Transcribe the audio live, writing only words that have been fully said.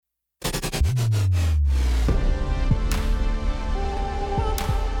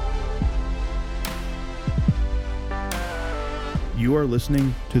You are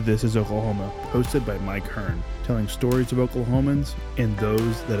listening to This is Oklahoma, hosted by Mike Hearn, telling stories of Oklahomans and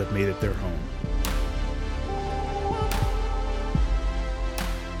those that have made it their home.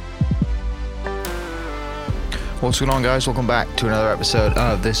 What's going on, guys? Welcome back to another episode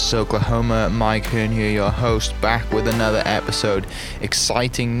of This is Oklahoma. Mike Hearn here, your host, back with another episode.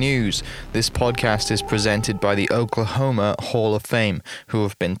 Exciting news. This podcast is presented by the Oklahoma Hall of Fame, who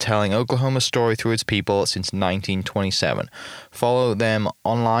have been telling Oklahoma's story through its people since 1927. Follow them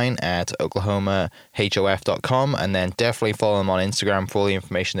online at oklahomahof.com, and then definitely follow them on Instagram for all the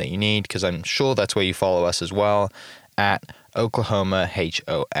information that you need, because I'm sure that's where you follow us as well, at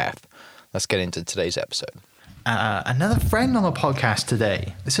oklahomahof. Let's get into today's episode. Another friend on the podcast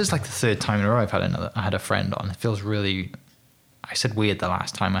today. This is like the third time in a row I had a friend on. It feels really, I said weird the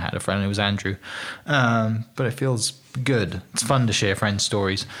last time I had a friend. It was Andrew. But it feels good. It's fun to share friend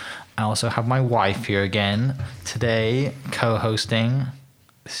stories. I also have my wife here again today, co-hosting.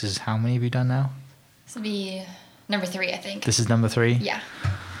 This is, how many have you done now? This will be number 3, I think. This is number 3? Yeah.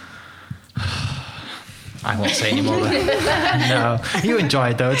 I won't say anymore. No, you enjoy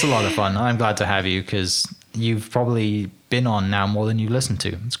it though. It's a lot of fun. I'm glad to have you because you've probably been on now more than you listen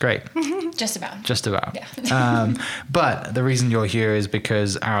to. It's great. Just about. Yeah. But the reason you're here is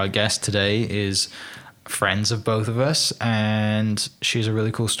because our guest today is friends of both of us, and she's a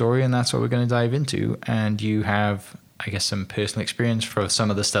really cool story, and that's what we're going to dive into. And you have, I guess, some personal experience for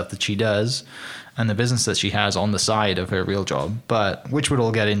some of the stuff that she does and the business that she has on the side of her real job, but which we'll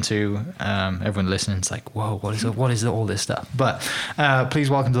all get into. Everyone listening is like, whoa, what is all this stuff? But please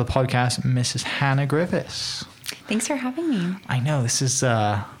welcome to the podcast, Mrs. Hannah Griffiths. Thanks for having me. I know, this is,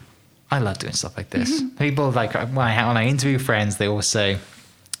 I love doing stuff like this. People, like, when I interview friends, they always say,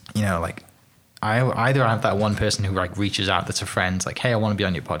 you know, like, I have that one person who like reaches out that's a friend, like, hey, I want to be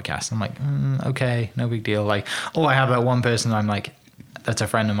on your podcast. I'm like, okay, no big deal. Like, or I have that one person I'm like, that's a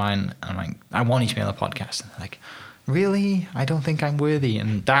friend of mine. I'm like, I want you to be on the podcast. And they're like, really? I don't think I'm worthy.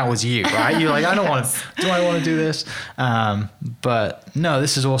 And that was you, right? You're like, do I want to do this? But no,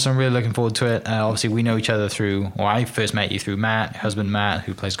 this is awesome. I'm really looking forward to it. Obviously, we know each other through, I first met you through Matt, husband Matt,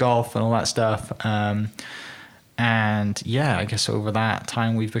 who plays golf and all that stuff. And yeah, I guess over that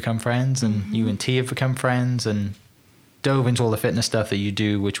time we've become friends, and you and T have become friends and dove into all the fitness stuff that you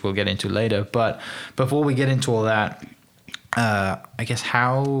do, which we'll get into later. But before we get into all that, I guess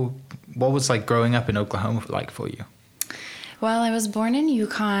what was like growing up in Oklahoma like for you? Well, I was born in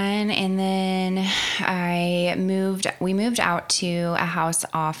Yukon, and then we moved out to a house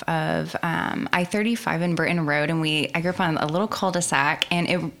off of I-35 in Burton Road, and I grew up on a little cul-de-sac, and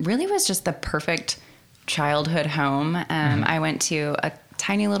it really was just the perfect childhood home. I went to a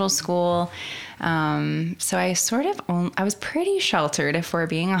tiny little school. So I was pretty sheltered, if we're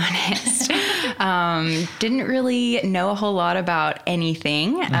being honest. Didn't really know a whole lot about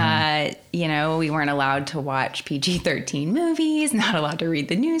anything. We weren't allowed to watch PG-13 movies, not allowed to read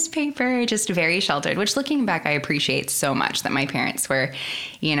the newspaper, just very sheltered, which looking back, I appreciate so much that my parents were,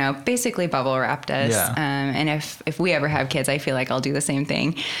 basically bubble wrapped us. Yeah. And if we ever have kids, I feel like I'll do the same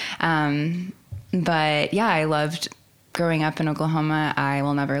thing. But yeah, I loved growing up in Oklahoma. I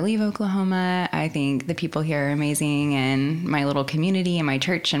will never leave Oklahoma. I think the people here are amazing, and my little community and my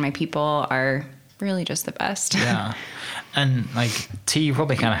church and my people are really just the best. Yeah. And like T, you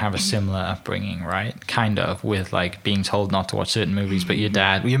probably kind of have a similar upbringing, right? Kind of, with like being told not to watch certain movies, but your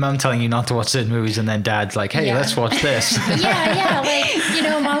mom telling you not to watch certain movies, and then dad's like, hey, let's watch this. Yeah.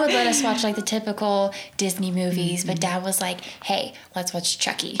 Like, mom would let us watch like the typical Disney movies, but dad was like, hey, let's watch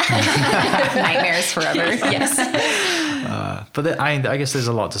Chucky. Nightmares forever. Yes. But I guess there's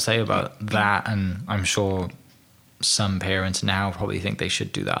a lot to say about that, and I'm sure some parents now probably think they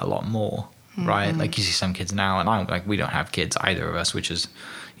should do that a lot more. Right, like you see some kids now, and we don't have kids, either of us, which is,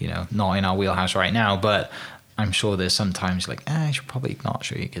 not in our wheelhouse right now. But I'm sure there's sometimes like, I should probably not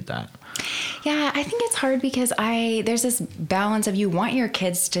show your kid that. Yeah, I think it's hard because there's this balance of you want your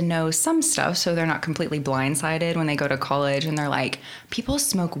kids to know some stuff so they're not completely blindsided when they go to college and they're like, people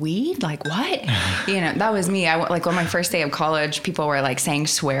smoke weed? Like, what? That was me. Like on my first day of college, people were like saying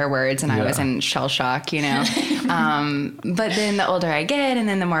swear words, and I was in shell shock, But then the older I get, and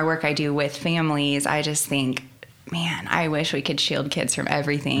then the more work I do with families, I just think, man, I wish we could shield kids from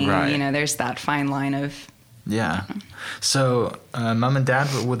everything. Right. There's that fine line of... Yeah. So, mom and dad,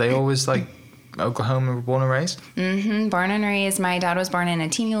 were they always like Oklahoma born and raised? Mm-hmm. Born and raised. My dad was born in a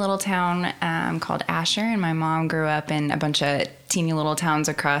teeny little town called Asher, and my mom grew up in a bunch of teeny little towns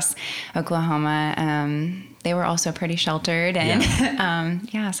across Oklahoma. They were also pretty sheltered,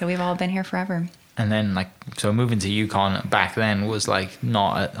 and so we've all been here forever. And then like, so moving to Yukon back then was like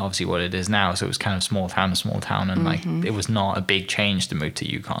not obviously what it is now. So it was kind of small town to small town, and like it was not a big change to move to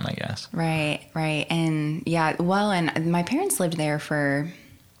Yukon, I guess. Right. And yeah, well, and my parents lived there for,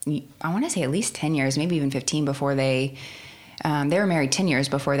 I want to say at least 10 years, maybe even 15 before they were married 10 years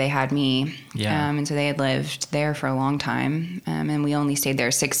before they had me. Yeah. And so they had lived there for a long time. And we only stayed there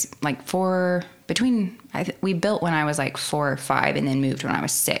we built when I was like 4 or 5 and then moved when I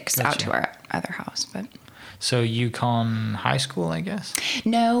was 6 out Gotcha. to our other house. But So Yukon High School, I guess?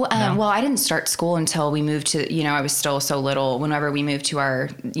 no, well, I didn't start school until we moved to, I was still so little. Whenever we moved to our,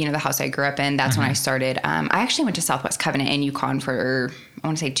 the house I grew up in, that's when I started. I actually went to Southwest Covenant in Yukon for, I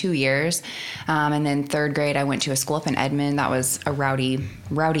want to say 2 years. And then 3rd grade, I went to a school up in Edmond. That was a rowdy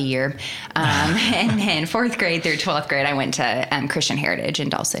year. And then 4th grade through 12th grade, I went to Christian Heritage in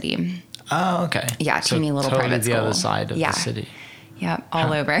Dell City. Oh, okay. Yeah, teeny little totally private the school. other side of the city. Yeah,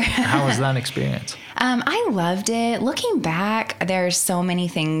 all over. How was that experience? I loved it. Looking back, there's so many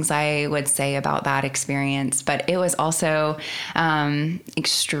things I would say about that experience, but it was also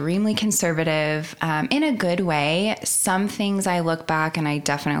extremely conservative in a good way. Some things I look back and I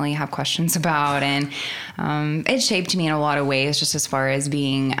definitely have questions about, and it shaped me in a lot of ways, just as far as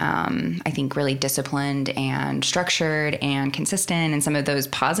being, I think, really disciplined and structured and consistent, and some of those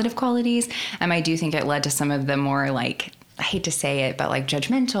positive qualities. I do think it led to some of the more like, I hate to say it, but like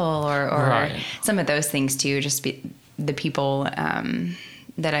judgmental or Right. some of those things too, just the people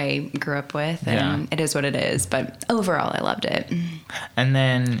that I grew up with, and it is what it is. But overall, I loved it. And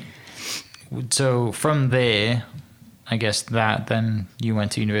then, so from there, I guess then you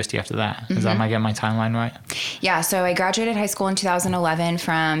went to university after that. Is that, am I getting my timeline right? Yeah, so I graduated high school in 2011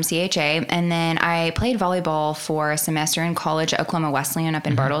 from CHA, and then I played volleyball for a semester in college at Oklahoma Wesleyan up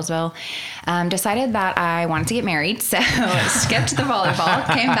in Bartlesville. Decided that I wanted to get married, so skipped the volleyball,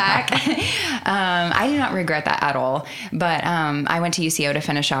 came back. I do not regret that at all, but I went to UCO to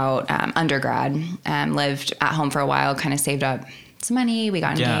finish out undergrad, lived at home for a while, kind of saved up some money, we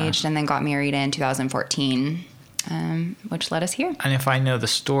got engaged, and then got married in 2014. Which led us here. And if I know the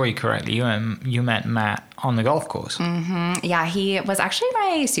story correctly, you met Matt on the golf course. Yeah, he was actually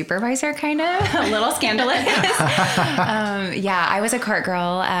my supervisor, kind of a little scandalous. Yeah, I was a cart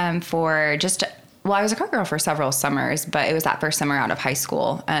girl I was a cart girl for several summers, but it was that first summer out of high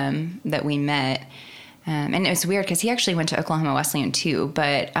school that we met. And it was weird because he actually went to Oklahoma Wesleyan too,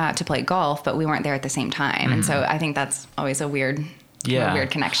 but to play golf, but we weren't there at the same time. And so I think that's always a weird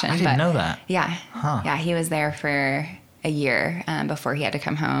connection. I didn't know that. Yeah. Huh. Yeah, he was there for a year before he had to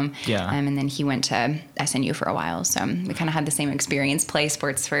come home. Yeah. And then he went to SNU for a while. So we kind of had the same experience, play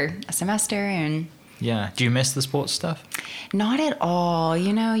sports for a semester. And yeah. Do you miss the sports stuff? not at all.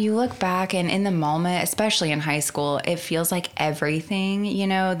 You look back and in the moment, especially in high school, it feels like everything,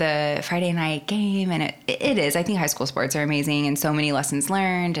 the Friday night game. And it is. I think high school sports are amazing and so many lessons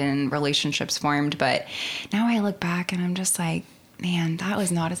learned and relationships formed. But now I look back and I'm just like, man, that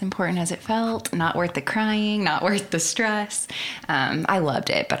was not as important as it felt. Not worth the crying, not worth the stress. I loved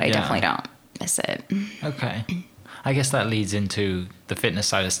it, but I definitely don't miss it. Okay. I guess that leads into the fitness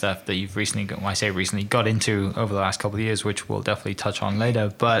side of stuff that you've got into over the last couple of years, which we'll definitely touch on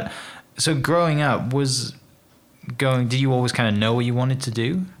later. But so growing up, did you always kind of know what you wanted to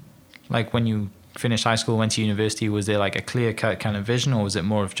do? Like when you finished high school, went to university, was there like a clear cut kind of vision, or was it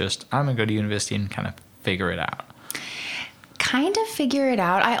more of just, I'm going to go to university and kind of figure it out? Kind of figure it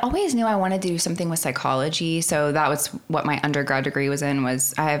out. I always knew I wanted to do something with psychology. So that was what my undergrad degree was in. I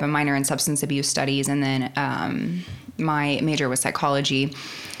have a minor in substance abuse studies, and then my major was psychology.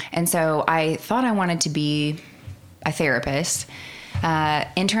 And so I thought I wanted to be a therapist.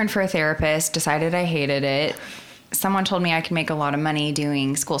 Interned for a therapist, decided I hated it. Someone told me I could make a lot of money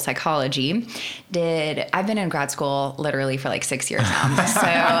doing school psychology. I've been in grad school literally for like 6 years now. So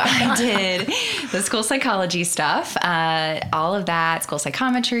I did the school psychology stuff, all of that, school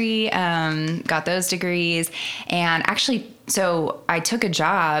psychometry, got those degrees. And actually, so I took a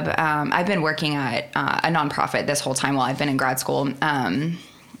job. I've been working at a nonprofit this whole time while I've been in grad school.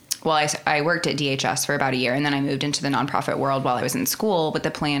 I worked at DHS for about a year, and then I moved into the nonprofit world while I was in school with the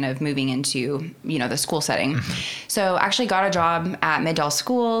plan of moving into, the school setting. So actually got a job at Mid-Dell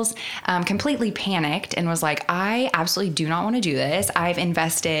Schools, completely panicked and was like, I absolutely do not want to do this. I've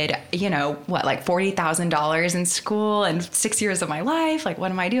invested, like $40,000 in school and 6 years of my life. Like,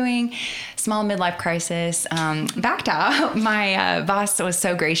 what am I doing? Small midlife crisis. Backed out. My boss was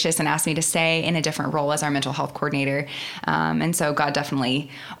so gracious and asked me to stay in a different role as our mental health coordinator. And so God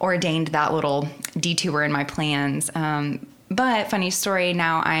definitely ordained that little detour in my plans. But funny story,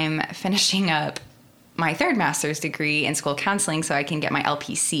 now I'm finishing up my third master's degree in school counseling so I can get my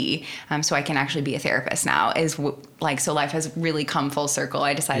LPC, so I can actually be a therapist now. So life has really come full circle.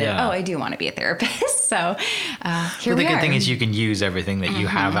 I decided, I do want to be a therapist. So here we are. The good thing is you can use everything that you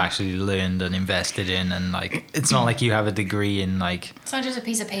have actually learned and invested in, and like it's not like you have a degree in like it's not just a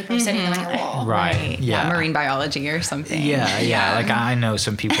piece of paper sitting on your wall. Right. Yeah. Marine biology or something. Yeah. Like I know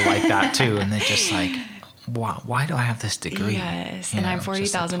some people like that too, and they're just like, why do I have this degree? Yes, and I'm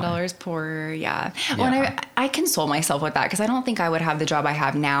 $40,000 poor. Yeah. Well, and I console myself with that because I don't think I would have the job I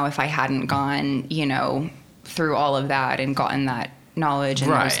have now if I hadn't gone, through all of that and gotten that knowledge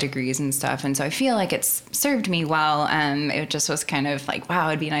and those degrees and stuff. And so I feel like it's served me well. It just was kind of like, wow,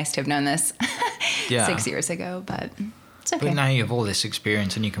 it'd be nice to have known this 6 years ago, but it's okay. But now you have all this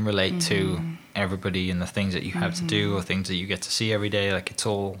experience and you can relate to everybody and the things that you have to do or things that you get to see every day. Like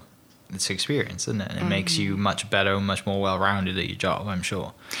it's experience, isn't it? And it makes you much better, much more well-rounded at your job, I'm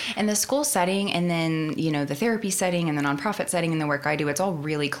sure. And the school setting and then, the therapy setting and the nonprofit setting and the work I do, it's all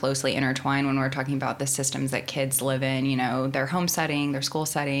really closely intertwined when we're talking about the systems that kids live in, their home setting, their school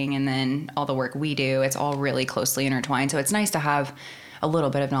setting, and then all the work we do. It's all really closely intertwined. So it's nice to have a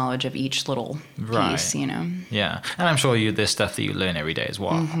little bit of knowledge of each little piece, Yeah. And I'm sure there's stuff that you learn every day as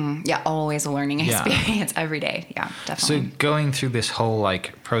well. Yeah, always a learning experience every day. Yeah, definitely. So going through this whole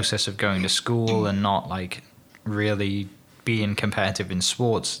process of going to school and not really being competitive in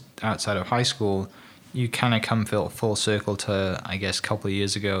sports outside of high school, you kind of come full circle to, I guess, a couple of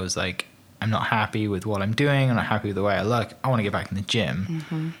years ago as I'm not happy with what I'm doing. I'm not happy with the way I look. I want to get back in the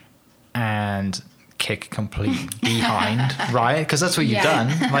gym. And kick complete behind, right? Because that's what you've done.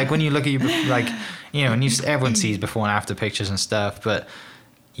 When you look at and everyone sees before and after pictures and stuff, but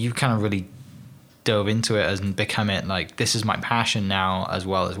you kind of really dove into it and become it this is my passion now as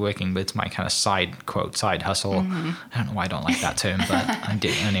well as working, but it's my kind of side hustle. I don't know why I don't like that term, but I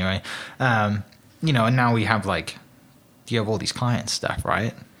do anyway. And now we have you have all these clients stuff,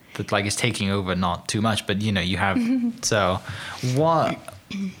 right? That it's taking over, not too much, but you have. So what,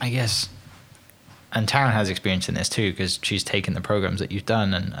 I guess. And Taryn has experience in this too, because she's taken the programs that you've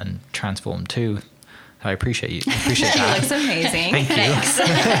done and transformed too. I appreciate that. She looks amazing. Thank you.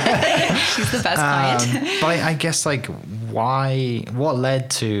 She's the best client. But I guess what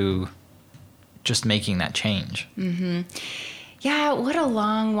led to just making that change? Yeah, what a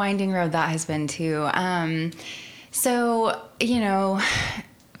long winding road that has been too. So,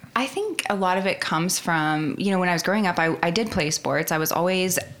 I think a lot of it comes from, when I was growing up, I did play sports. I was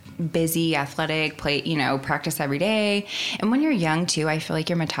always busy, athletic, practice every day. And when you're young too, I feel like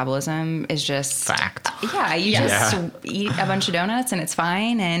your metabolism is just fact. Yeah. You just eat a bunch of donuts and it's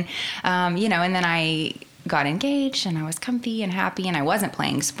fine. And, and then I got engaged and I was comfy and happy and I wasn't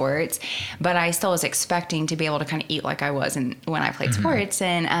playing sports, but I still was expecting to be able to kind of eat like I was when I played sports.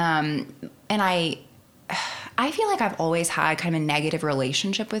 And I feel like I've always had kind of a negative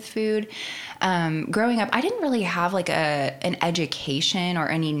relationship with food. Growing up, I didn't really have an education or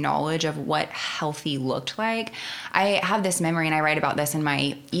any knowledge of what healthy looked like. I have this memory, and I write about this in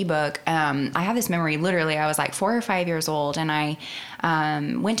my ebook. I have this memory, literally, I was 4 or 5 years old, and I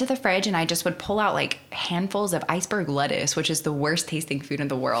went to the fridge and I just would pull out handfuls of iceberg lettuce, which is the worst tasting food in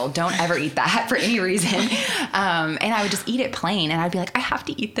the world. Don't ever eat that for any reason. And I would just eat it plain, and I'd be like, I have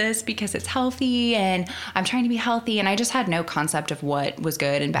to eat this because it's healthy and I'm trying to be healthy. And I just had no concept of what was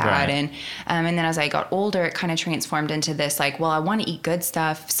good and bad. Right. And then as I got older, it kind of transformed into this I want to eat good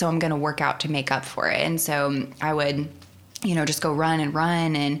stuff, so I'm going to work out to make up for it. And so I would, just go run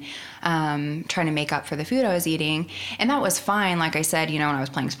and trying to make up for the food I was eating. And that was fine. Like I said, when I was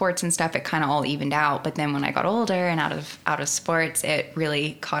playing sports and stuff, it kind of all evened out. But then when I got older and out of sports, it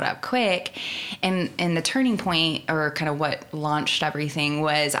really caught up quick. And the turning point, or kind of what launched everything,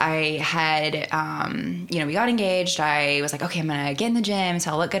 was I had, we got engaged. I was like, okay, I'm going to get in the gym so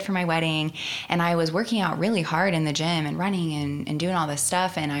I'll look good for my wedding. And I was working out really hard in the gym and running and doing all this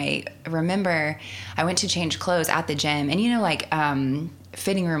stuff. And I remember I went to change clothes at the gym, and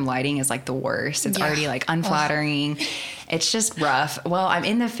fitting room lighting is the worst. It's already unflattering. It's just rough. Well, I'm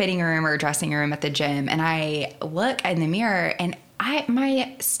in the fitting room or dressing room at the gym, and I look in the mirror, and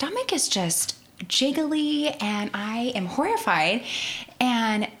my stomach is just jiggly, and I am horrified.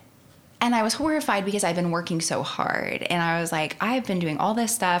 And I was horrified because I've been working so hard. And I was like, I've been doing all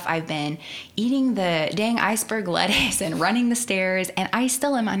this stuff. I've been eating the dang iceberg lettuce and running the stairs, and I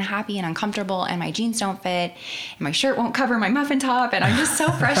still am unhappy and uncomfortable, and my jeans don't fit, and my shirt won't cover my muffin top, and I'm just so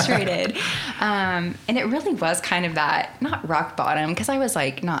frustrated. And it really was kind of that, not rock bottom, because I was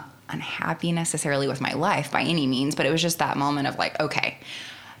not unhappy necessarily with my life by any means, but it was just that moment of okay,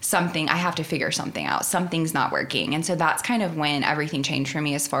 I have to figure something out. Something's not working. And so that's kind of when everything changed for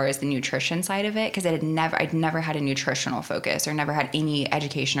me as far as the nutrition side of it, because I'd never had a nutritional focus or never had any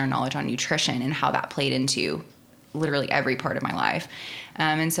education or knowledge on nutrition and how that played into literally every part of my life.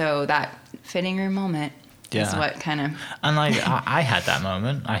 And so that fitting room moment is what kind of... And like, I had that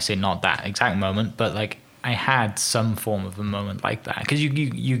moment. I say not that exact moment, but like I had some form of a moment like that. Because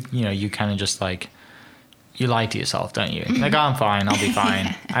you kind of just like... You lie to yourself, don't you? Like, oh, I'm fine, I'll be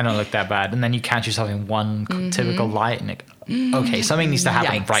fine. I don't look that bad. And then you catch yourself in one typical light and like, okay, something needs to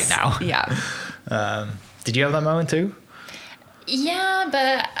happen right now. Yeah. Did you have that moment too? Yeah,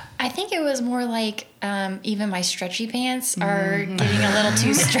 but I think it was more like even my stretchy pants are getting a little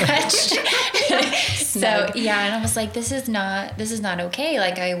too stretched. So yeah, and I was like, this is not okay.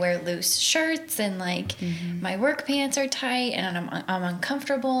 Like I wear loose shirts and like my work pants are tight and I'm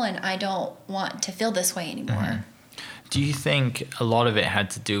uncomfortable and I don't want to feel this way anymore. Do you think a lot of it had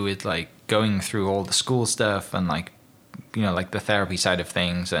to do with like going through all the school stuff and like, you know, like the therapy side of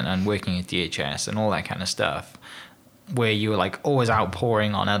things and working at DHS and all that kind of stuff, where you were like always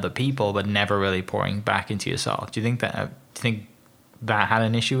outpouring on other people but never really pouring back into yourself? Do you think that had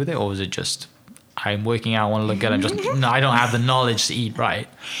an issue with it, or was it just I'm working out, I want to look good, I don't have the knowledge to eat right?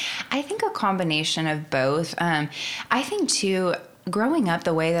 I think a combination of both. I think too, growing up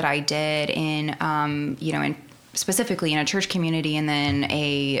the way that I did in specifically in a church community and then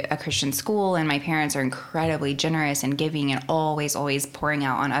a Christian school, and my parents are incredibly generous and giving and always pouring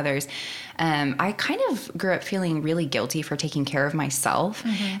out on others. I kind of grew up feeling really guilty for taking care of myself.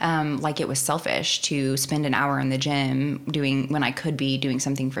 Like it was selfish to spend an hour in the gym when I could be doing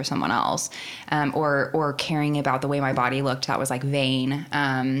something for someone else, or caring about the way my body looked. That was like vain,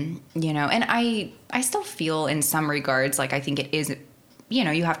 and I still feel in some regards, like I think it is,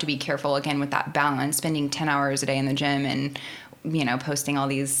 you have to be careful again with that balance, spending 10 hours a day in the gym and, posting all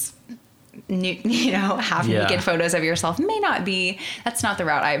these half naked photos of yourself that's not the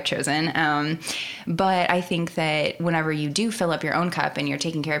route I've chosen. But I think that whenever you do fill up your own cup and you're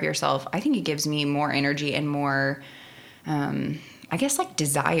taking care of yourself, I think it gives me more energy and more, I guess like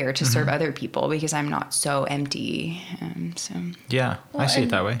desire to serve other people because I'm not so empty. Yeah, I see it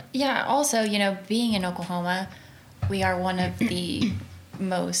that way. Yeah. Also, being in Oklahoma, we are one of the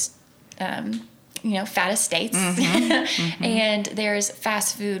most, fattest states. And there's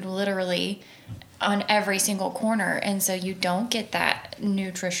fast food literally on every single corner. And so you don't get that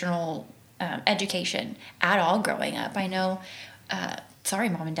nutritional education at all growing up. I know, sorry,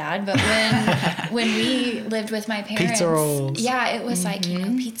 Mom and Dad, but when we lived with my parents, pizza rolls. Yeah, it was like,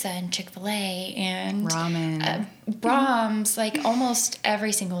 pizza and Chick-fil-A and ramen, Brahms, like almost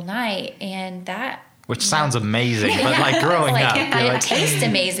every single night. And that, which sounds amazing, but like growing up, it tastes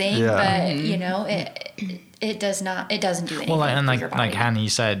amazing, but it doesn't do anything. Well, for your body. like Hannah, you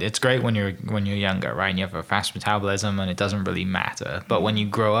said, it's great when you're younger, right? And you have a fast metabolism, and it doesn't really matter. But when you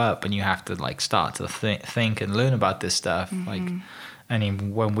grow up and you have to like start to think and learn about this stuff, like, I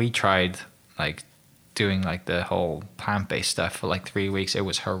mean, when we tried like doing like the whole plant-based stuff for like 3 weeks, it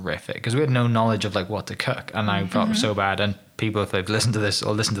was horrific because we had no knowledge of like what to cook, and I felt so bad. And people, if they've listened to this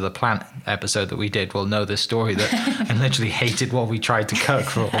or listened to the plant episode that we did, will know this story that I literally hated what we tried to cook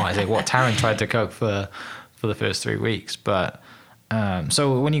what Taryn tried to cook for the first 3 weeks. But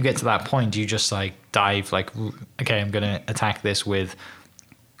so when you get to that point, you just like dive like, okay, I'm gonna attack this with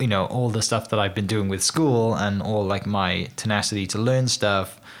all the stuff that I've been doing with school and all like my tenacity to learn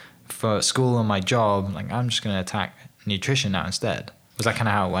stuff for school and my job. Like, I'm just gonna attack nutrition now instead. Was that kind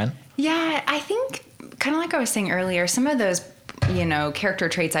of how it went? Yeah, I think kind of like I was saying earlier, some of those, character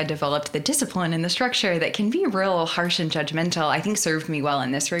traits I developed, the discipline and the structure that can be real harsh and judgmental, I think served me well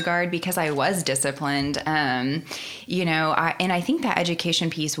in this regard because I was disciplined. And I think that education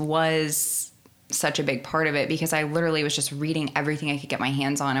piece was such a big part of it because I literally was just reading everything I could get my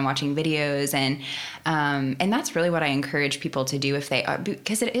hands on and watching videos. And that's really what I encourage people to do if they are,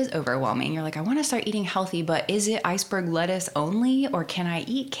 because it is overwhelming. You're like, I want to start eating healthy, but is it iceberg lettuce only, or can I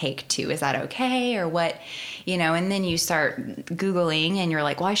eat cake too? Is that okay? Or what, and then you start Googling and you're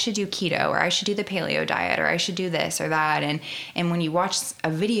like, well, I should do keto, or I should do the paleo diet, or I should do this or that. And when you watch a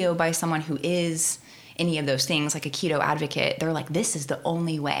video by someone who is any of those things, like a keto advocate, they're like, this is the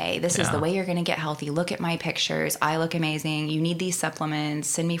only way. This is the way you're going to get healthy. Look at my pictures. I look amazing. You need these supplements.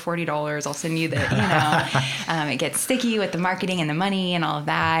 Send me $40. I'll send you the, it gets sticky with the marketing and the money and all of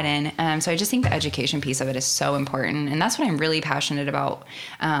that. And so I just think the education piece of it is so important. And that's what I'm really passionate about.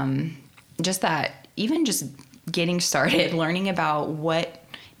 Just that, even just getting started, learning about what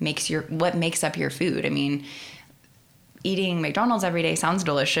makes up your food. I mean, eating McDonald's every day sounds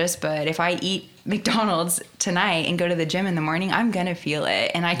delicious, but if I eat McDonald's tonight and go to the gym in the morning, I'm going to feel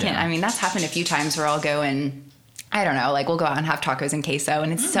it. And I can't, I mean, that's happened a few times where I'll go and I don't know, like we'll go out and have tacos and queso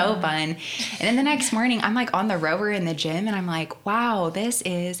and it's so fun. And then the next morning I'm like on the rower in the gym and I'm like, wow, this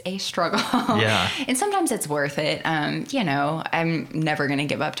is a struggle. Yeah. And sometimes it's worth it. You know, I'm never going to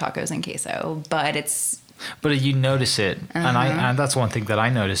give up tacos and queso, but you notice it. And that's one thing that I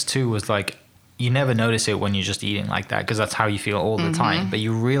noticed too, was like, you never notice it when you're just eating like that, because that's how you feel all the time. But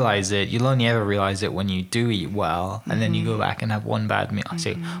you realize it. You'll only ever realize it when you do eat well, and then you go back and have one bad meal. I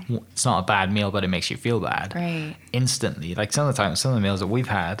say it's not a bad meal, but it makes you feel bad instantly. Like some of the meals that we've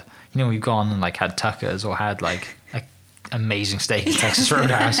had, you know, we've gone and like had Tuckers or had like amazing steak at Texas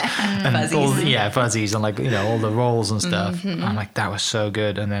Roadhouse and fuzzies and like, you know, all the rolls and stuff. I'm like, that was so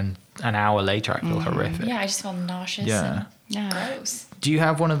good, and then an hour later I feel horrific. Yeah, I just feel nauseous. Yeah. And gross. Do you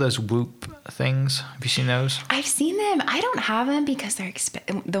have one of those Whoop things? Have you seen those? I've seen them. I don't have them because they're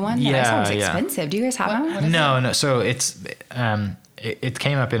the one that I saw was expensive. Do you guys have them? No. So it's it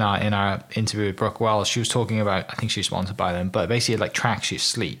came up in our interview with Brooke Wells. She was talking about, I think she's sponsored by them, but basically it like tracks your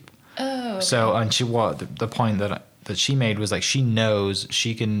sleep. Oh. Okay. So and the point that she made was like, she knows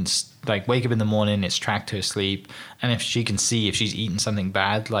she can like wake up in the morning, it's tracked her sleep, and if she can see if she's eaten something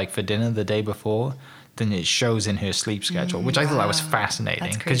bad like for dinner the day before, then it shows in her sleep schedule, which I thought that was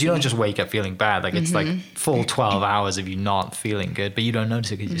fascinating, because you don't just wake up feeling bad. Like it's like full 12 hours of you not feeling good, but you don't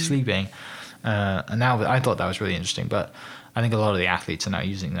notice it because you're sleeping. And now I thought that was really interesting, but I think a lot of the athletes are now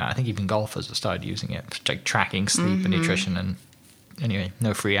using that. I think even golfers have started using it, like tracking sleep and nutrition. And anyway,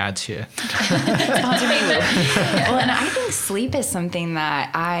 no free ads here. Sponsor me. Well, and I think sleep is something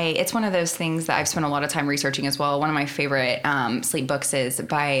that it's one of those things that I've spent a lot of time researching as well. One of my favorite sleep books is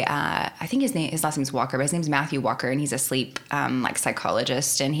by, I think his last name's Walker, but his name's Matthew Walker, and he's a sleep like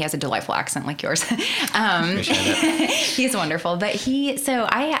psychologist, and he has a delightful accent like yours. He's wonderful. But so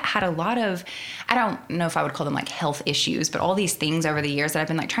I had a lot of, I don't know if I would call them like health issues, but all these things over the years that I've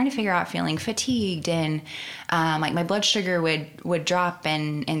been like trying to figure out, feeling fatigued, and like my blood sugar would drop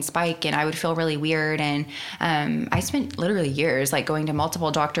and spike, and I would feel really weird. And I spent literally years like going to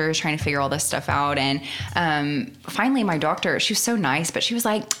multiple doctors trying to figure all this stuff out. And finally my doctor, she was so nice, but she was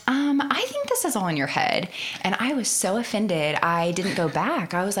like, I think this is all in your head. And I was so offended. I didn't go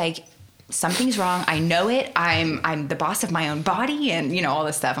back. I was like, something's wrong. I know it. I'm the boss of my own body, and you know, all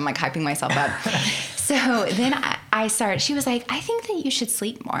this stuff. I'm like hyping myself up. So then I started, she was like, I think that you should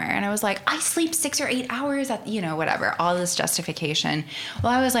sleep more. And I was like, I sleep 6 or 8 hours at, you know, whatever, all this justification.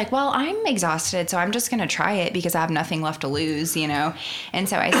 Well, I was like, well, I'm exhausted, so I'm just going to try it because I have nothing left to lose, you know? And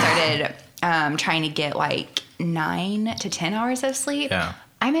so I started trying to get like 9 to 10 hours of sleep. Yeah.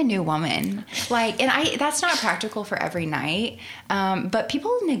 I'm a new woman. Like, and that's not practical for every night. But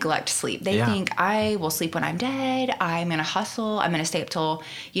people neglect sleep. They think I will sleep when I'm dead. I'm going to hustle. I'm going to stay up till,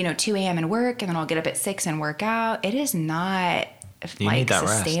 2 a.m. and work, and then I'll get up at 6 and work out. It is not like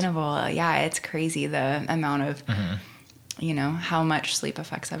sustainable. Rest. Yeah. It's crazy. The amount of, how much sleep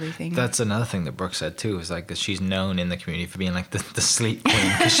affects everything. That's another thing that Brooke said too, is like that she's known in the community for being like the sleep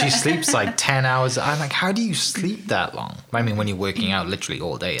queen, because she sleeps like 10 hours. I'm like, how do you sleep that long? I mean, when you're working out literally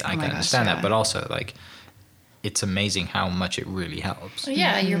all day, I can understand that, but also like, it's amazing how much it really helps.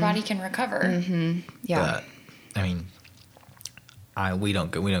 Yeah, your body can recover. Mm-hmm. Yeah. But, I mean, we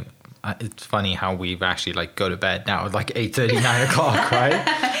don't. It's funny how we've actually like go to bed now at like 8:30, 9 o'clock, right?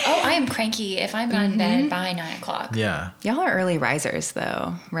 Oh, I am cranky if I'm not in bed by 9 o'clock. Yeah. Y'all are early risers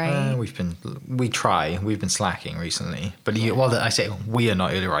though, right? We've been slacking recently, but I say we are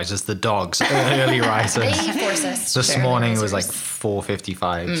not early risers. The dogs are early risers. They force us. This morning it was like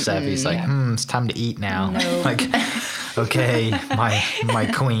 4:55. Sevy's like, it's time to eat now. No. Like, okay,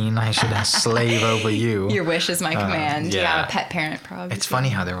 my queen, I should slave over you. Your wish is my command. Yeah, pet parent probably. It's funny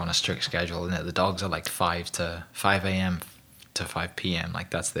how they're on a strict schedule, and the dogs are like 5 a.m. to 5 p.m. Like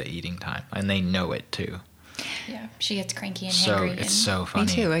that's their eating time, and they know it too. Yeah, she gets cranky and so hangry. It's so funny.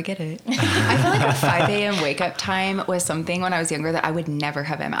 Me too, I get it. I feel like a 5 a.m. wake up time was something when I was younger that I would never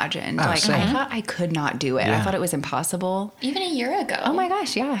have imagined. Same. I thought I could not do it. Yeah. I thought it was impossible. Even a year ago. Oh my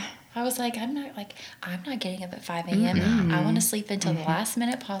gosh, yeah. I was like, I'm not getting up at 5 a.m. I want to sleep until the last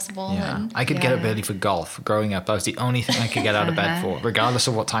minute possible. Yeah. And I could get up early for golf. Growing up, that was the only thing I could get out of bed for. Regardless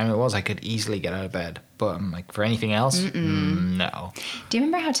of what time it was, I could easily get out of bed. But like for anything else, no. Do you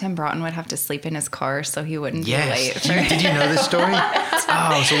remember how Tim Broughton would have to sleep in his car so he wouldn't be late? Did you know this story?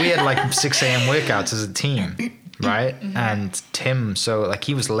 So we had like 6 a.m. workouts as a team, right? And Tim, so like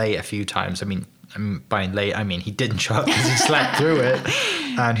he was late a few times. I mean, by late, I mean he didn't show up because he slept through it,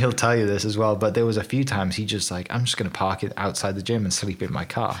 and he'll tell you this as well. But there was a few times he just like, I'm just gonna park it outside the gym and sleep in my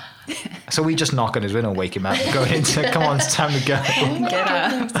car. So we just knock on his window, wake him up, go into, come on, it's time to go. Get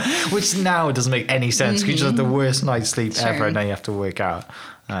up. Which now it doesn't make any sense because you just have the worst night's sleep Sure. ever, and now you have to work out.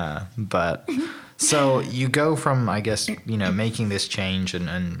 But so you go from, I guess, making this change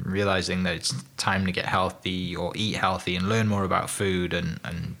and realizing that it's time to get healthy or eat healthy and learn more about food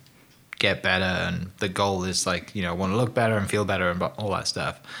and get better. And the goal is like, want to look better and feel better and all that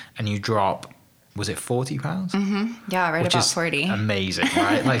stuff. And you drop, was it 40 pounds? Mm-hmm. Yeah, right, Which about is 40. amazing,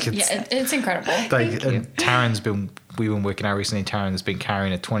 right? Like it's, Yeah, it's incredible. like, and we've been working out recently. Taryn's been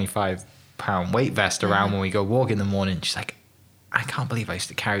carrying a 25-pound weight vest around when we go walk in the morning. She's like, I can't believe I used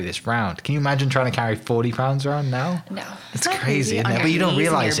to carry this round. Can you imagine trying to carry 40 pounds around now? No. It's not crazy, isn't on it? your But you don't knees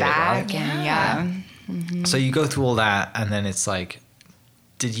and realize it, your right? back and yeah. So you go through all that, and then it's like,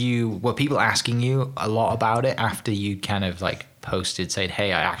 were people asking you a lot about it after you kind of like posted, saying,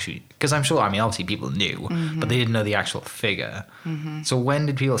 hey, I actually, because I'm sure, obviously people knew, but they didn't know the actual figure. So when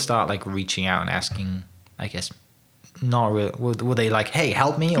did people start like reaching out and asking, I guess, not really, were they like, hey,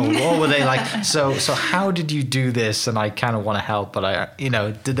 help me? Or were they like, so how did you do this? And I kind of want to help, but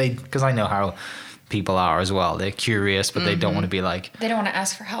did they, because I know how people are as well. They're curious, but they don't want to be like, They don't want to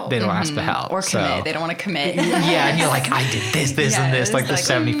ask for help. they don't ask for help. Or commit. So- They don't want to commit. yeah, and you're like, I did this, and this, Yes, like the like,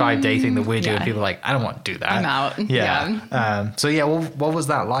 75-day thing that we're doing. yeah. People are like, I don't want to do that. I'm out. Yeah. So yeah, what was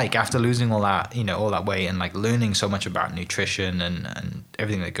that like after losing all that, all that weight and like learning so much about nutrition and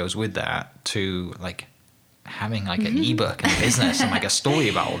everything that goes with that to like having like an ebook and business and like a story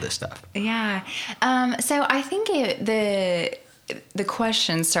about all this stuff? Yeah. So I think the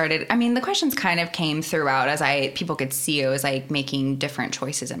questions started, the questions kind of came throughout as people could see I was like making different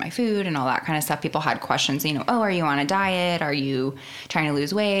choices in my food and all that kind of stuff. People had questions, oh, are you on a diet? Are you trying to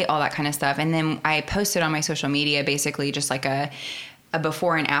lose weight? All that kind of stuff. And then I posted on my social media, basically just like a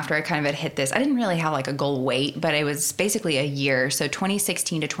before and after. I kind of had hit this. I didn't really have like a goal weight, but it was basically a year. So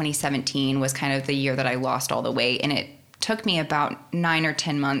 2016 to 2017 was kind of the year that I lost all the weight, and it took me about 9 or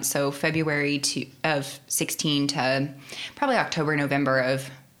 10 months. So February of 16 to probably October, November of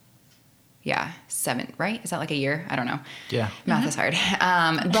 7, right? Is that like a year? I don't know. Yeah. Math is hard.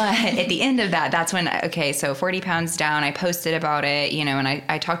 But at the end of that's when, okay, so 40 pounds down, I posted about it, and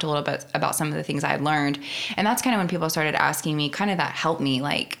I talked a little bit about some of the things I had learned. And that's kind of when people started asking me, kind of that helped me,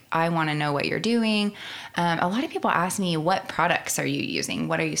 like, I want to know what you're doing. A lot of people ask me, what products are you using?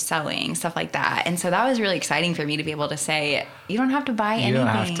 What are you selling? Stuff like that. And so that was really exciting for me to be able to say, you don't have to buy anything. You don't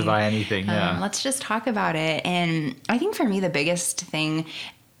have to buy anything, yeah. Let's just talk about it. And I think for me, the biggest thing,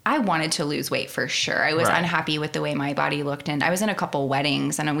 I wanted to lose weight for sure. I was unhappy with the way my body looked. And I was in a couple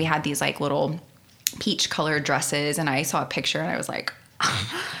weddings, and we had these like little peach colored dresses, and I saw a picture and I was like,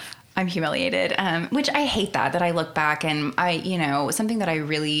 I'm humiliated, which I hate that I look back and something that I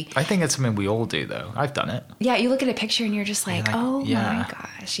think it's something we all do though. I've done it. Yeah. You look at a picture and you're just like, oh yeah. my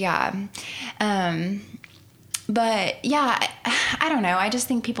gosh. Yeah. But yeah, I don't know. I just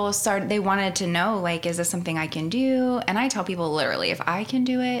think people they wanted to know, like, is this something I can do? And I tell people literally, if I can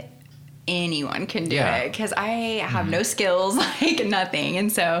do it, anyone can do it, because I have no skills, like nothing. And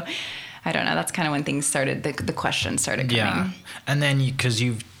so I don't know. That's kind of when things started, the questions started coming. Yeah. And then because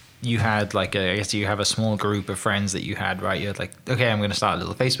you had like I guess you have a small group of friends that you had, right? You're like, okay, I'm going to start a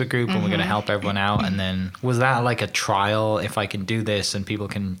little Facebook group and we're going to help everyone out. And then was that like a trial? If I can do this and people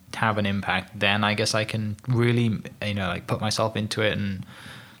can have an impact, then I guess I can really, like put myself into it and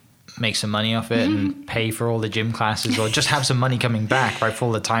make some money off it and pay for all the gym classes, or just have some money coming back, right, for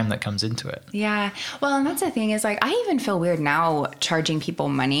all the time that comes into it. Yeah. Well, and that's the thing is, like, I even feel weird now charging people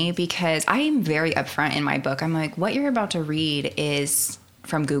money, because I am very upfront in my book. I'm like, what you're about to read is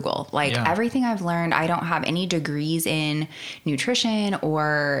from Google. Like everything I've learned, I don't have any degrees in nutrition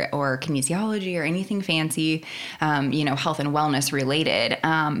or kinesiology or anything fancy, health and wellness related.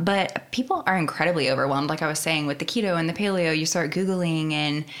 But people are incredibly overwhelmed. Like I was saying, with the keto and the paleo, you start Googling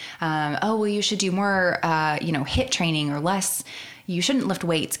and, you should do more, HIIT training or less. You shouldn't lift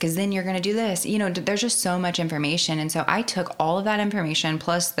weights because then you're going to do this. There's just so much information. And so I took all of that information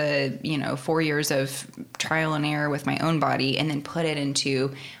plus the, 4 years of trial and error with my own body, and then put it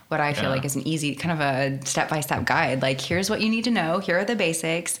into what I feel like is an easy kind of a step-by-step guide. Like, here's what you need to know. Here are the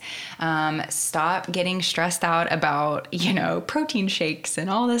basics. Stop getting stressed out about, protein shakes and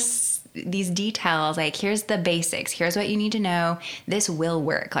all these details. Like, here's the basics. Here's what you need to know. This will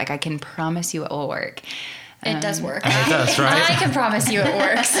work. Like, I can promise you it will work. It does work. It does, right? I can promise you it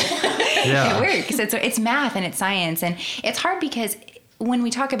works. It works. It's math and it's science. And it's hard because when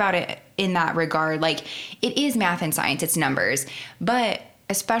we talk about it in that regard, like, it is math and science, it's numbers. But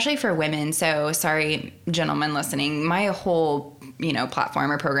especially for women. So sorry, gentlemen listening, my whole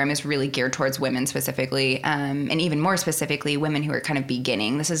platform or program is really geared towards women specifically, and even more specifically, women who are kind of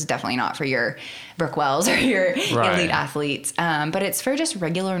beginning. This is definitely not for your Brooke Wells or your elite athletes, but it's for just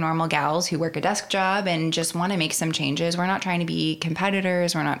regular, normal gals who work a desk job and just want to make some changes. We're not trying to be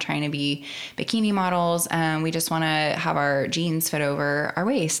competitors. We're not trying to be bikini models. We just want to have our jeans fit over our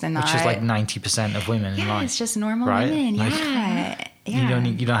waist, and which is like 90% of women in life. It's just normal right? women. Like, Yeah.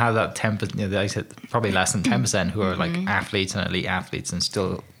 You don't have that 10%. I said probably less than 10% who are like athletes and elite athletes and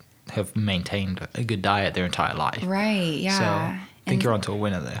still have maintained a good diet their entire life. Right. Yeah. So I think you're onto a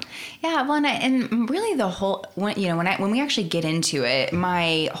winner there. Yeah, well, and really the whole, when we actually get into it,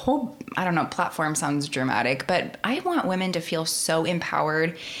 my whole, platform sounds dramatic, but I want women to feel so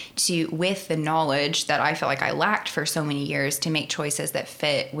empowered with the knowledge that I feel like I lacked for so many years to make choices that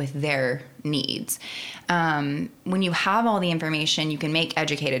fit with their needs. When you have all the information, you can make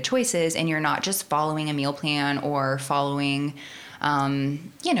educated choices, and you're not just following a meal plan or following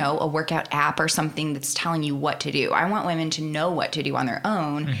a workout app or something that's telling you what to do. I want women to know what to do on their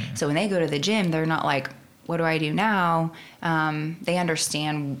own. Mm-hmm. So when they go to the gym, they're not like, what do I do now? They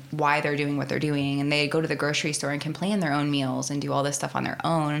understand why they're doing what they're doing, and they go to the grocery store and can plan their own meals and do all this stuff on their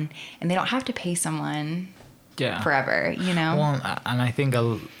own, and they don't have to pay someone forever, Well, and I think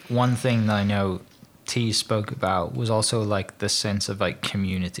one thing that I know T spoke about was also like the sense of like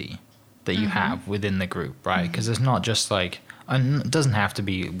community that you have within the group, right? Because it's not just like, and it doesn't have to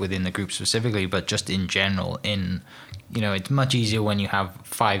be within the group specifically, but just in general, it's much easier when you have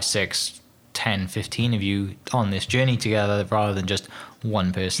 5, 6, 10, 15 of you on this journey together rather than just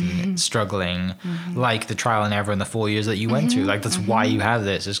one person struggling, like the trial and error in the 4 years that you went through. Like, that's why you have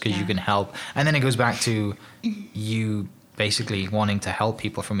this, is because you can help. And then it goes back to you basically wanting to help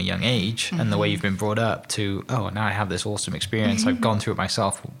people from a young age and the way you've been brought up to, now I have this awesome experience. I've gone through it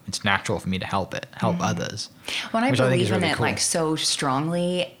myself. It's natural for me to help others. Well, I believe in it cool. Like so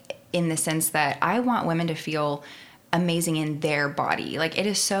strongly, in the sense that I want women to feel amazing in their body. Like, it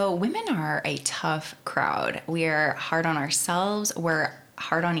is so, women are a tough crowd. We're hard on ourselves. We're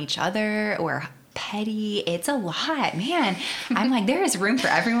hard on each other. We're petty. It's a lot, man. I'm like, there is room for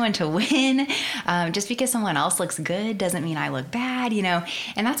everyone to win. Just because someone else looks good doesn't mean I look bad,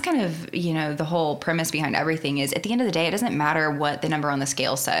 and that's kind of, the whole premise behind everything is, at the end of the day, it doesn't matter what the number on the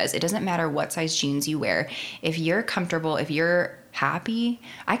scale says. It doesn't matter what size jeans you wear. If you're comfortable, if you're happy,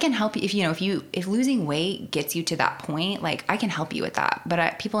 I can help you. If losing weight gets you to that point, like, I can help you with that.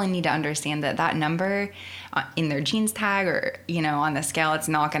 But people need to understand that number in their jeans tag or, on the scale, it's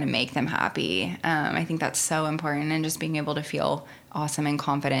not going to make them happy. I think that's so important, and just being able to feel awesome and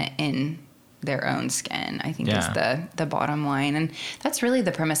confident in their own skin, I think is the bottom line. And that's really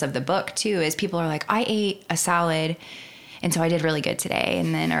the premise of the book too, is people are like, I ate a salad and so I did really good today.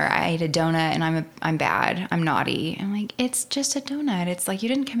 And or I ate a donut and I'm bad. I'm naughty. I'm like, it's just a donut. It's like, you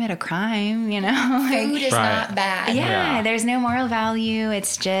didn't commit a crime, Food is not bad. Yeah, there's no moral value.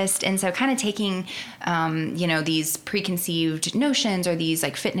 It's just, and so kind of taking, these preconceived notions or these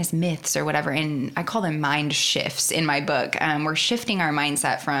like fitness myths or whatever, and I call them mind shifts in my book. We're shifting our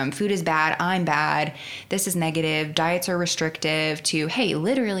mindset from food is bad, I'm bad, this is negative, diets are restrictive, to, hey,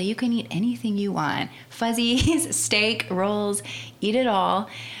 literally you can eat anything you want. Fuzzies, steak, rolls, eat it all.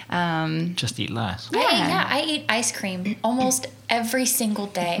 Just eat less. Yeah. I ate ice cream almost every single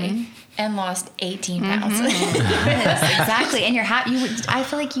day and lost 18 pounds. Yes, exactly. And you're happy. I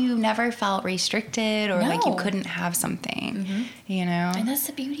feel like you never felt restricted or like you couldn't have something, And that's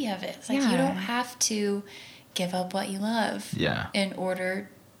the beauty of it. It's like you don't have to give up what you love in order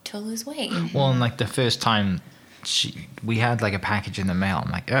to lose weight. Well, and like the first time we had like a package in the mail.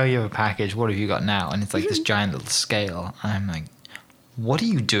 I'm like, oh, you have a package. What have you got now? And it's like this giant little scale. And I'm like, what are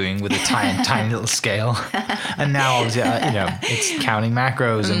you doing with a tiny little scale? And now, obviously, it's counting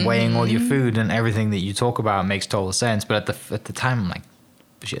macros and weighing all your food, and everything that you talk about makes total sense. But at the time, I'm like,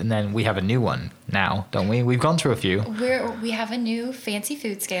 shit. And then we have a new one now, don't we? We've gone through a few. We have a new fancy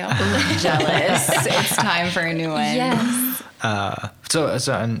food scale. Jealous. It's time for a new one. Yes.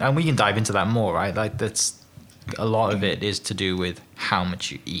 And we can dive into that more, right? Like that's a lot of it is to do with how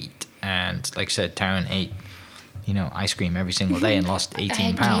much you eat. And like I said, Taryn ate, ice cream every single day and lost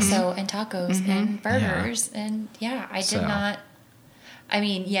 18 pounds. I had queso and tacos and burgers. Yeah. And I did not,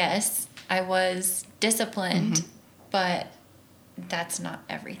 yes, I was disciplined, but that's not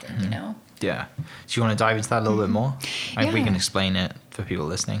everything, Yeah. Do you want to dive into that a little bit more? We can explain it for people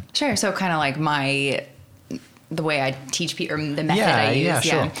listening. Sure. So kind of like the way I teach people, or the method I use. Yeah,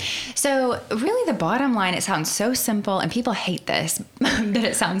 sure. So really the bottom line, it sounds so simple, and people hate this, that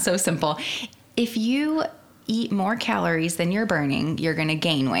it sounds so simple. If you eat more calories than you're burning, you're going to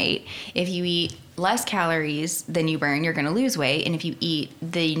gain weight. If you eat less calories than you burn, you're going to lose weight. And if you eat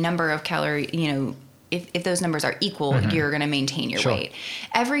the number of calories, if those numbers are equal, you're going to maintain your weight.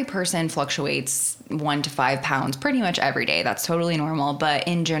 Every person fluctuates 1 to 5 pounds pretty much every day. That's totally normal. But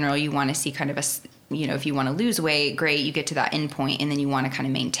in general, you want to see kind of if you want to lose weight, great, you get to that end point and then you want to kind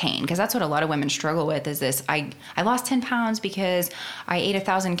of maintain. Because that's what a lot of women struggle with is this, I lost 10 pounds because I ate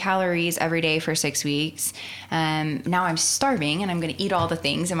 1,000 calories every day for 6 weeks. Now I'm starving and I'm going to eat all the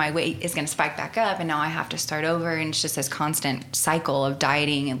things and my weight is going to spike back up and now I have to start over. And it's just this constant cycle of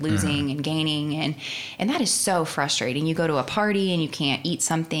dieting and losing and gaining. And that is so frustrating. You go to a party and you can't eat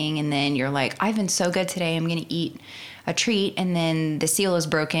something and then you're like, I've been so good today, I'm going to eat a treat. And then the seal is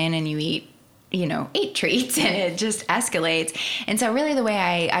broken and you eat 8 treats and it just escalates. And so really the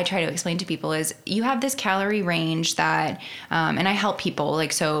way I try to explain to people is you have this calorie range that, and I help people,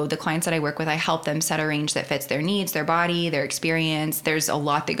 so the clients that I work with, I help them set a range that fits their needs, their body, their experience. There's a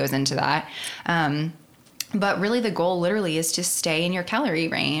lot that goes into that. But really the goal literally is to stay in your calorie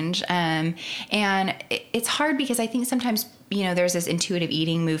range. And it's hard because I think sometimes, there's this intuitive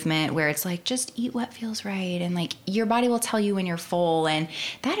eating movement where it's like, just eat what feels right. And your body will tell you when you're full. And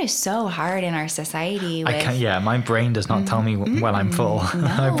that is so hard in our society. My brain does not tell me when I'm full. No.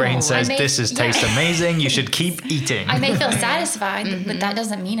 My brain says, this tastes amazing. You should keep eating. I may feel satisfied, but that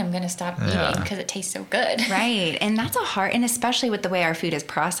doesn't mean I'm going to stop eating because it tastes so good. Right. And that's and especially with the way our food is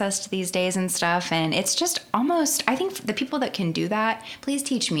processed these days and stuff. And it's just almost, I think the people that can do that, please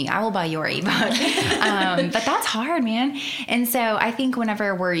teach me. I will buy your ebook. But that's hard, man. And so I think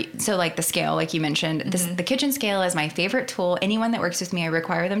whenever the scale, like you mentioned, the kitchen scale is my favorite tool. Anyone that works with me, I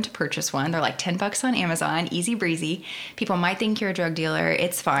require them to purchase one. They're like $10 on Amazon, easy breezy. People might think you're a drug dealer.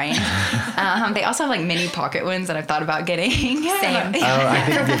 It's fine. They also have mini pocket ones that I've thought about getting. Same.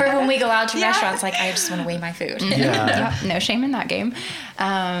 For when we go out to restaurants, I just want to weigh my food. Yeah. No shame in that game.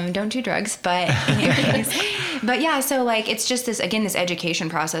 Don't do drugs, but anyways. But yeah, so it's just this education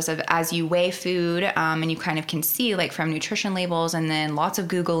process of as you weigh food, and you kind of can see from nutrition labels and then lots of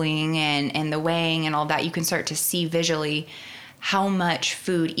Googling and the weighing and all that, you can start to see visually how much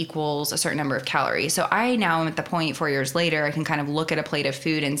food equals a certain number of calories. So I now am at the point 4 years later, I can kind of look at a plate of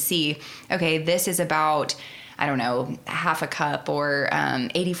food and see, okay, this is about, I don't know, half a cup or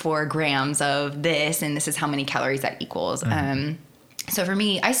 84 grams of this, and this is how many calories that equals. So for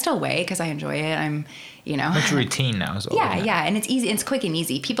me, I still weigh because I enjoy it. It's routine now as well. Yeah. And it's easy. It's quick and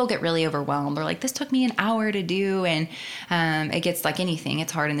easy. People get really overwhelmed. They're like, this took me an hour to do. And it gets like anything.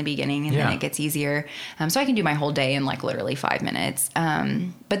 It's hard in the beginning and then it gets easier. So I can do my whole day in literally 5 minutes.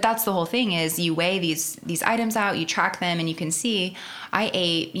 But that's the whole thing is you weigh these items out, you track them, and you can see I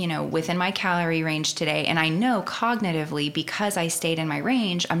ate, within my calorie range today. And I know cognitively, because I stayed in my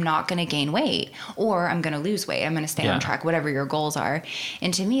range, I'm not going to gain weight or I'm going to lose weight. I'm going to stay on track, whatever your goals are.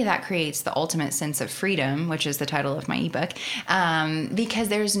 And to me, that creates the ultimate sense of freedom, which is the title of my ebook, because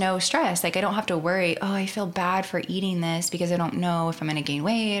there's no stress. I don't have to worry, I feel bad for eating this because I don't know if I'm going to gain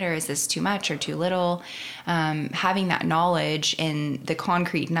weight or is this too much or too little. Having that knowledge in the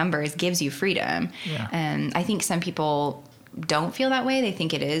concrete numbers gives you freedom. Yeah. And I think some people don't feel that way. They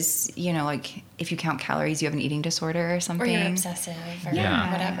think it is, if you count calories, you have an eating disorder or something. Or you're obsessive or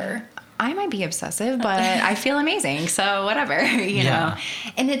whatever. I might be obsessive, but I feel amazing. So whatever, you know.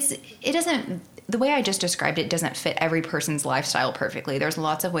 And it doesn't, the way I just described it doesn't fit every person's lifestyle perfectly. There's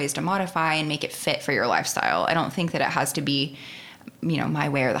lots of ways to modify and make it fit for your lifestyle. I don't think that it has to be, my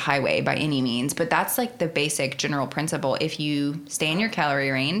way or the highway by any means, but that's the basic general principle. If you stay in your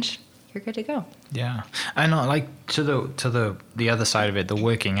calorie range, you're good to go. Yeah. And to the other side of it, the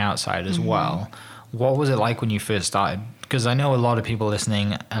working out side as well. What was it like when you first started? Because I know a lot of people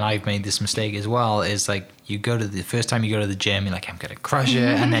listening, and I've made this mistake as well, is you go to the first time you go to the gym, you're like, I'm going to crush it.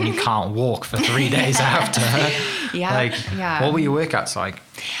 And then you can't walk for 3 days after. What were your workouts like?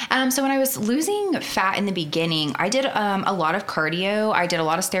 So when I was losing fat in the beginning, I did a lot of cardio. I did a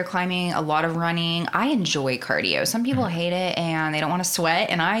lot of stair climbing, a lot of running. I enjoy cardio. Some people hate it and they don't want to sweat,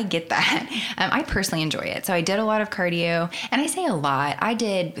 and I get that. I personally enjoy it. So I did a lot of cardio, and I say a lot. I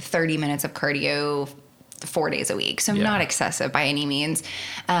did 30 minutes of cardio 4 days a week. So not excessive by any means.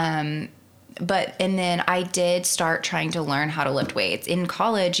 And then I did start trying to learn how to lift weights. In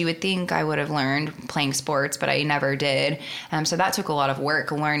college, you would think I would have learned playing sports, but I never did. So that took a lot of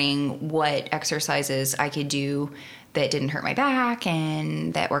work, learning what exercises I could do that didn't hurt my back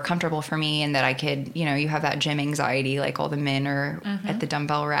and that were comfortable for me, and that I could, you have that gym anxiety, like all the men are at the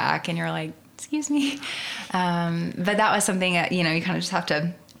dumbbell rack and you're like, excuse me. But that was something that, you kind of just have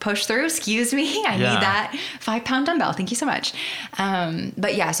to push through. Excuse me. I need that 5-pound dumbbell. Thank you so much.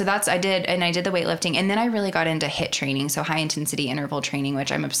 But yeah, so I did the weightlifting, and then I really got into HIIT training. So high intensity interval training,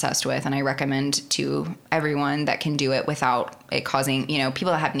 which I'm obsessed with. And I recommend to everyone that can do it without it causing,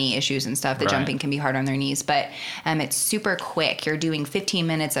 people that have knee issues and stuff, the jumping can be hard on their knees, but it's super quick. You're doing 15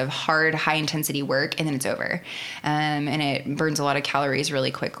 minutes of hard, high intensity work, and then it's over. And it burns a lot of calories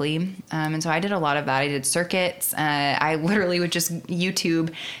really quickly. And so I did a lot of that. I did circuits. I literally would just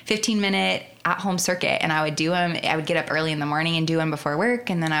YouTube 15-minute at-home circuit, and I would do them. I would get up early in the morning and do them before work,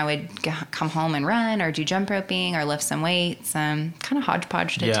 and then I would come home and run or do jump roping or lift some weights. Kind of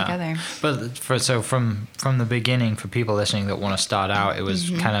hodgepodged it together. But from the beginning, for people listening that want to start out, it was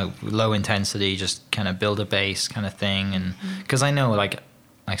kind of low intensity, just kind of build a base kind of thing. And because I know, like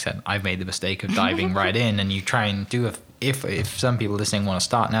I said, I've made the mistake of diving right in, and you try and do if some people listening want to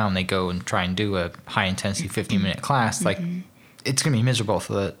start now and they go and try and do a high intensity 15-minute class, like it's gonna be miserable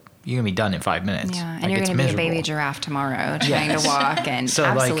you're going to be done in 5 minutes. Yeah, and you're going to be a baby giraffe tomorrow trying to walk. And so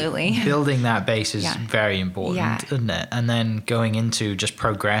absolutely. Like, building that base is very important, isn't it? And then going into just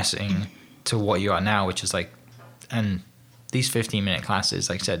progressing to what you are now, which is like, and these 15-minute classes,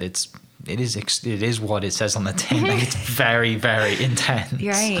 like I said, it is what it says on the tin. Like, it's very, very intense.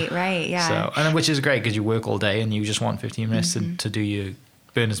 Right, yeah. So, and which is great because you work all day and you just want 15 minutes to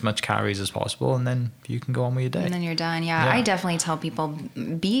burn as much calories as possible, and then you can go on with your day. And then you're done. Yeah. I definitely tell people,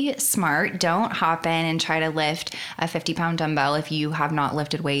 be smart. Don't hop in and try to lift a 50-pound dumbbell if you have not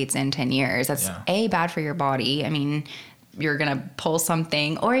lifted weights in 10 years. That's bad for your body. I mean, you're going to pull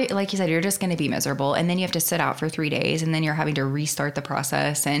something, or like you said, you're just going to be miserable. And then you have to sit out for 3 days, and then you're having to restart the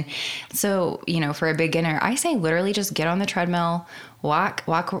process. And so, for a beginner, I say literally just get on the treadmill, walk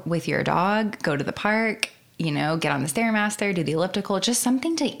with your dog, go to the park, get on the Stairmaster, do the elliptical, just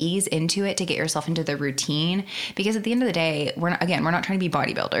something to ease into it, to get yourself into the routine. Because at the end of the day, we're not trying to be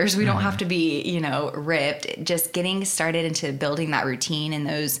bodybuilders. We don't have to be, ripped. Just getting started into building that routine and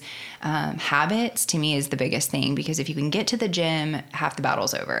those habits, to me, is the biggest thing. Because if you can get to the gym, half the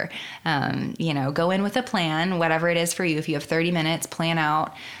battle's over. Go in with a plan, whatever it is for you. If you have 30 minutes, plan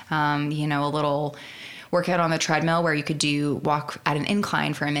out, a little workout on the treadmill where you could walk at an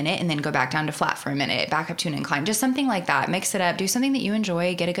incline for a minute and then go back down to flat for a minute, back up to an incline, just something like that. Mix it up, do something that you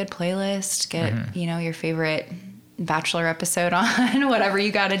enjoy, get a good playlist, get, your favorite Bachelor episode on, whatever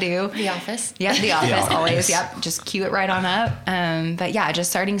you got to do. The Office. Yep, The Office, always. Yep, just cue it right on up. But yeah, just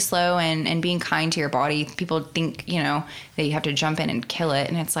starting slow and being kind to your body. People think, that you have to jump in and kill it.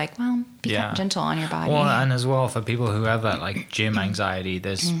 And it's like, well, be gentle on your body. Well, and as well, for people who have that like gym anxiety,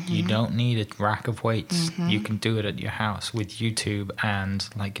 you don't need a rack of weights. You can do it at your house with YouTube and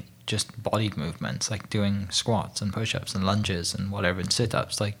like just body movements, like doing squats and push-ups and lunges and whatever, and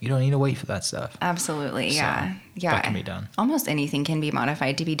sit-ups. Like, you don't need to wait for that stuff. Absolutely. So yeah that can be done. Almost anything can be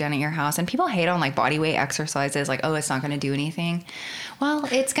modified to be done at your house. And people hate on like body weight exercises, like, oh, it's not going to do anything. Well,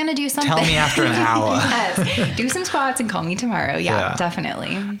 it's going to do something. Tell me after an hour. Yes, do some squats and call me tomorrow. Yeah.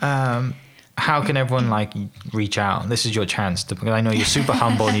 Definitely. How can everyone like reach out? This is your chance to, because I know you're super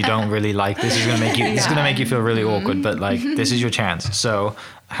humble and you don't really like this. Is going to make you. It's going to make you feel really awkward. But like, this is your chance. So,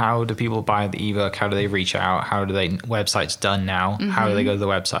 how do people buy the ebook? How do they reach out? How do they? Website's done now. How do they go to the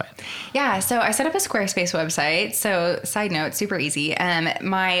website? Yeah, so I set up a Squarespace website. So, side note, super easy.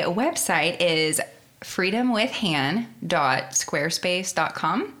 My website is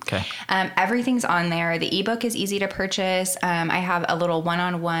freedomwithhan.squarespace.com. Okay. Everything's on there. The ebook is easy to purchase. I have a little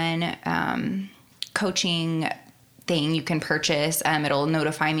one-on-one coaching thing you can purchase. It'll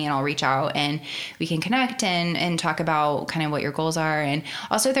notify me and I'll reach out and we can connect and talk about kind of what your goals are. And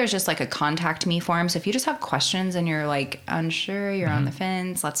also there's just like a contact me form. So if you just have questions and you're like unsure, you're on the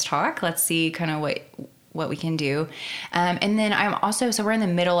fence, let's talk. Let's see kind of what we can do. And then so we're in the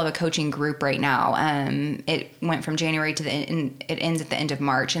middle of a coaching group right now. It went from January to it ends at the end of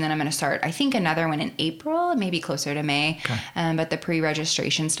March. And then I'm going to start, I think, another one in April, maybe closer to May. Okay. But the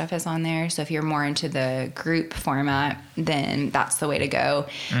pre-registration stuff is on there. So if you're more into the group format, then that's the way to go.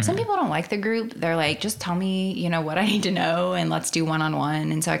 Some people don't like the group. They're like, just tell me, what I need to know and let's do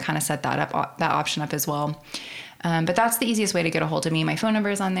one-on-one. And so I kind of set that option up as well. But that's the easiest way to get a hold of me. My phone number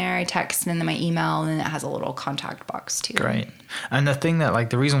is on there. I text and then my email, and then it has a little contact box too. Great. And the thing that,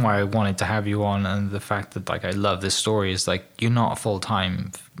 like, the reason why I wanted to have you on, and the fact that, like, I love this story is, like, you're not a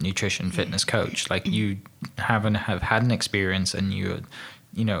full-time nutrition fitness coach. Like, you have had an experience and you're,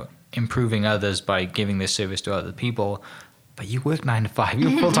 improving others by giving this service to other people. But you work 9 to 5.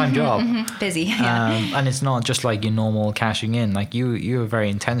 You're a full-time job. Busy. Yeah. And it's not just like your normal cashing in. Like you have a very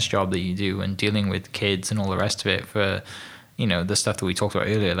intense job that you do, and dealing with kids and all the rest of it for, the stuff that we talked about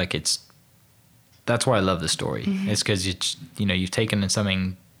earlier. Like that's why I love the story. It's because you've taken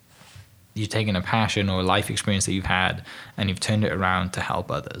something you've taken a passion or a life experience that you've had and you've turned it around to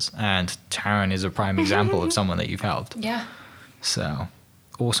help others. And Taryn is a prime example of someone that you've helped. Yeah. So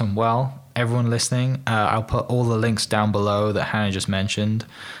awesome. Well, everyone listening, I'll put all the links down below that Hannah just mentioned.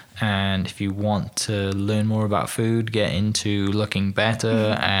 And if you want to learn more about food, get into looking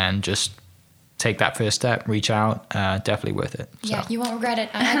better and just take that first step, reach out, definitely worth it. Yeah, So, you won't regret it.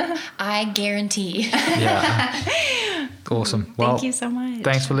 I guarantee. yeah. Awesome. Well, Thank you so much.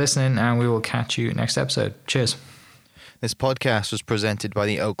 thanks for listening, and we will catch you next episode. Cheers. This podcast was presented by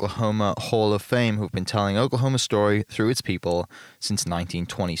the Oklahoma Hall of Fame, who've been telling Oklahoma's story through its people since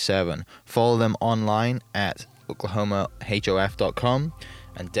 1927. Follow them online at oklahomahof.com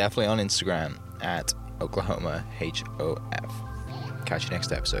and definitely on Instagram at oklahomahof. Catch you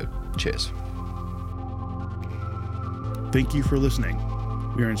next episode. Cheers. Thank you for listening.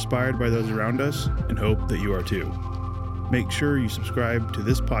 We are inspired by those around us and hope that you are too. Make sure you subscribe to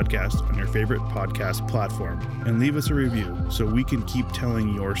this podcast on your favorite podcast platform and leave us a review so we can keep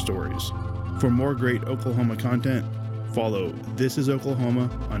telling your stories. For more great Oklahoma content, follow This Is Oklahoma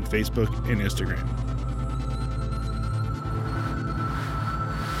on Facebook and Instagram.